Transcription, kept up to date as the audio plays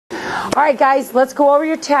All right, guys, let's go over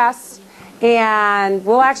your tests. And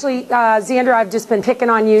we'll actually, Xander, I've just been picking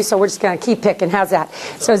on you, so we're just going to keep picking. How's that?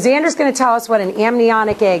 So Xander's going to tell us what an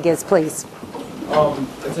amniotic egg is, please.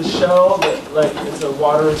 It's a shell that, it's a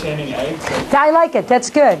water-retaining egg. I like it. That's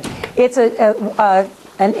good. It's an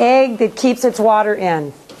egg that keeps its water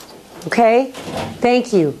in. Okay?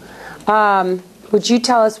 Thank you. Would you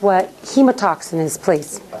tell us what hemotoxin is,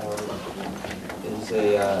 please? It's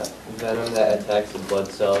a venom that attacks the blood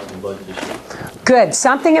cells and blood tissue. Good.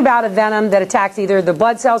 Something about a venom that attacks either the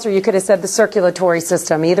blood cells or you could have said the circulatory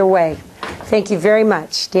system. Either way. Thank you very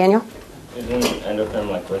much. Daniel? Isn't endotherm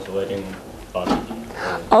like regulating body?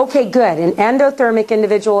 Okay, good. An endothermic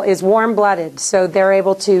individual is warm-blooded, so they're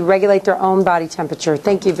able to regulate their own body temperature.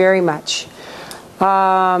 Thank you very much.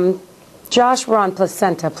 Josh, we're on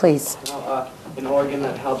placenta, please. An organ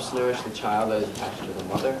that helps nourish the child that is attached to the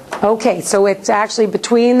mother. Okay, so it's actually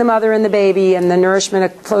between the mother and the baby, and the nourishment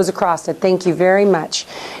flows across it. Thank you very much.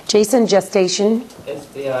 Jason, gestation. It's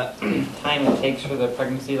the time it takes for the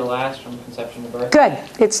pregnancy to last from conception to birth. Good.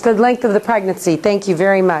 It's the length of the pregnancy. Thank you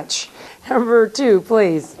very much. Number 2,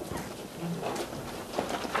 please.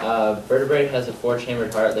 Vertebrate has a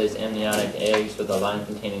 4-chambered heart that is amniotic eggs with a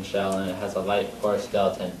line-containing shell, and it has a light porous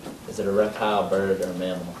skeleton. Is it a reptile, bird, or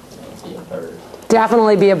mammal? Be a bird.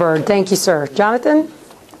 Definitely be a bird. Thank you, sir. Jonathan?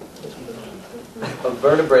 A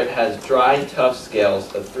vertebrate has dry, tough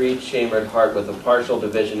scales, a 3-chambered heart with a partial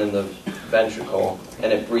division in the ventricle,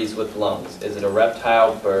 and it breathes with lungs. Is it a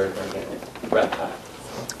reptile, bird, or mammal? Reptile.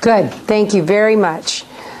 Good. Thank you very much.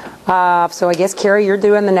 So I guess, Carrie, you're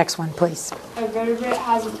doing the next one, please. A vertebrate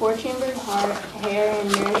has a 4-chambered heart, hair,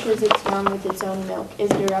 and nourishes its young with its own milk. Is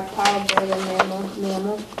it a reptile, bird, or mammal?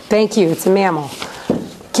 Mammal. Thank you. It's a mammal.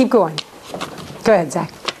 Keep going. Go ahead, Zach.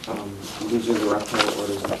 These are the reptile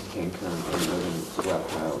orders that contain current and living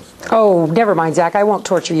reptiles. Oh, never mind, Zach. I won't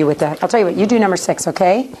torture you with that. I'll tell you what. You do number 6,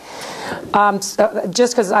 okay?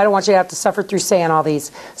 Just because I don't want you to have to suffer through saying all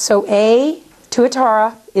these. So A,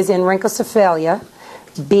 Tuatara, is in Rhynchocephalia.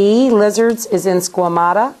 B, lizards, is in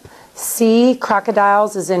Squamata. C,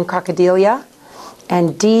 crocodiles, is in Crocodilia.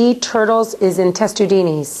 And D, turtles, is in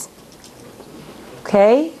Testudines.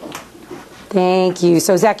 Okay? Thank you.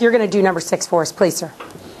 So, Zach, you're going to do number 6 for us, please, sir.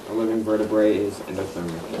 A living vertebrae is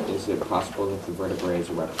endothermic. Is it possible that the vertebrae is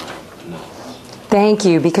a reptile? No. Thank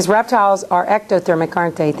you, because reptiles are ectothermic,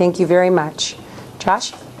 aren't they? Thank you very much.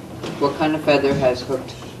 Josh? What kind of feather has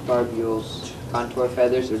hooked barbules? Contour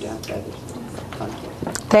feathers or down feathers? Contour.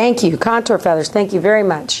 Thank you. Contour feathers. Thank you very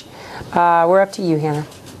much. We're up to you, Hannah.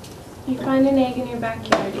 You find an egg in your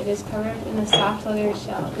backyard. It is covered in a soft leathery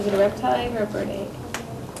shell. Is it a reptile egg or a bird egg?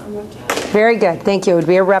 A reptile. Very good. Thank you. It would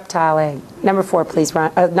be a reptile egg. Number 4, please,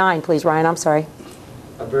 Ryan. 9, please, Ryan. I'm sorry.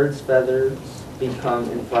 A bird's feathers become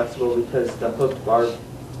inflexible because the hooked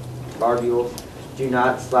barbules do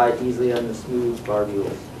not slide easily on the smooth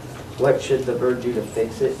barbules. What should the bird do to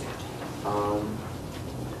fix it?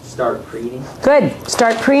 Start preening. Good.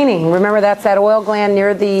 Start preening. Remember, that's that oil gland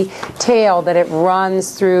near the tail that it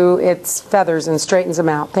runs through its feathers and straightens them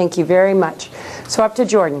out. Thank you very much. So up to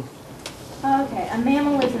Jordan. Okay. A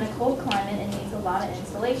mammal lives in a cold climate and needs a lot of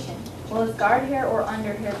insulation. Will its guard hair or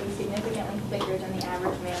underhair be significantly thicker than the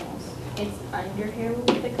average mammals? Its underhair will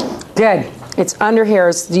be thicker? Good. Its underhair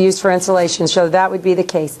is used for insulation, so that would be the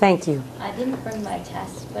case. Thank you. I didn't bring my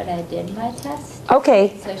test, but I did my test.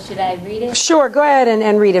 Okay. So should I read it? Sure. Go ahead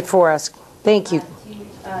and read it for us. Thank you. Two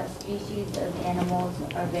species of animals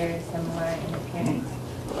are very similar in appearance.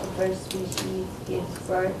 The first species gives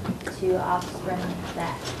birth to offspring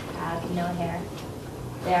that have no hair.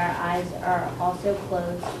 Their eyes are also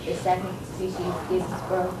closed. The second species gives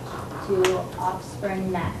birth to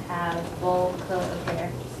offspring that have full coat of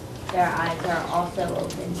hair. Their eyes are also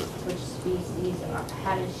open. Which species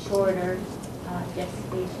had a shorter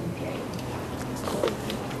gestation period?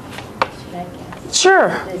 Should I guess? Sure.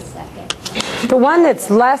 The second. The one that's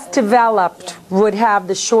less developed would have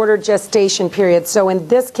the shorter gestation period. So in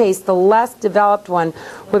this case, the less developed one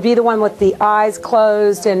would be the one with the eyes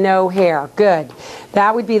closed and no hair. Good.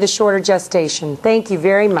 That would be the shorter gestation. Thank you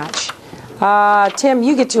very much. Tim,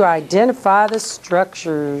 you get to identify the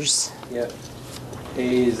structures. Yep. A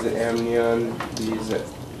is the amnion, B is the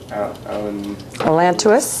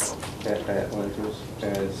Allantois. Atlantis.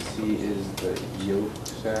 C is the yolk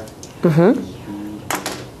sac. Mm-hmm.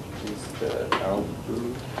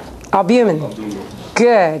 Albumin.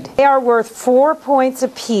 Good. They are worth 4 points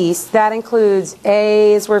apiece. That includes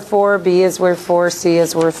A is worth 4, B is worth 4, C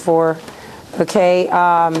is worth 4. Okay.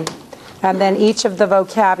 And then each of the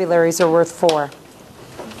vocabularies are worth 4.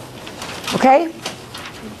 Okay?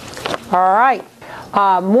 All right.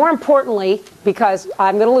 More importantly, because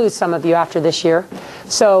I'm going to lose some of you after this year,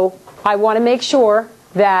 so I want to make sure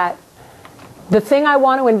that the thing I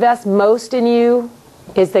want to invest most in you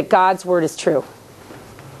is that God's Word is true.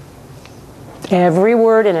 Every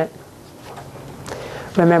word in it.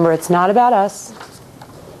 Remember, it's not about us.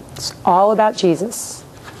 It's all about Jesus.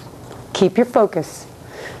 Keep your focus.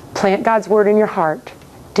 Plant God's Word in your heart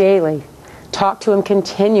daily. Talk to Him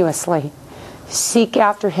continuously. Seek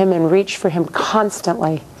after Him and reach for Him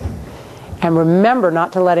constantly. And remember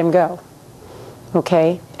not to let Him go.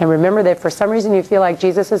 Okay? And remember that if for some reason you feel like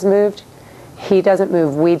Jesus has moved, He doesn't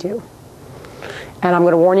move, we do. And I'm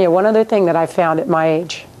going to warn you one other thing that I found at my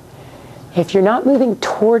age. If you're not moving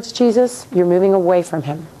towards Jesus, you're moving away from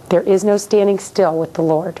Him. There is no standing still with the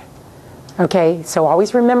Lord. Okay? So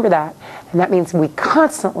always remember that. And that means we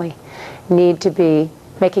constantly need to be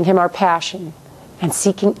making Him our passion and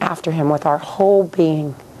seeking after Him with our whole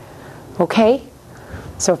being. Okay?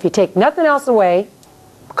 So if you take nothing else away,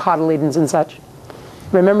 cotyledons and such,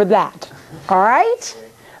 remember that. All right?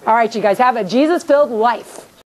 All right, you guys have a Jesus-filled life.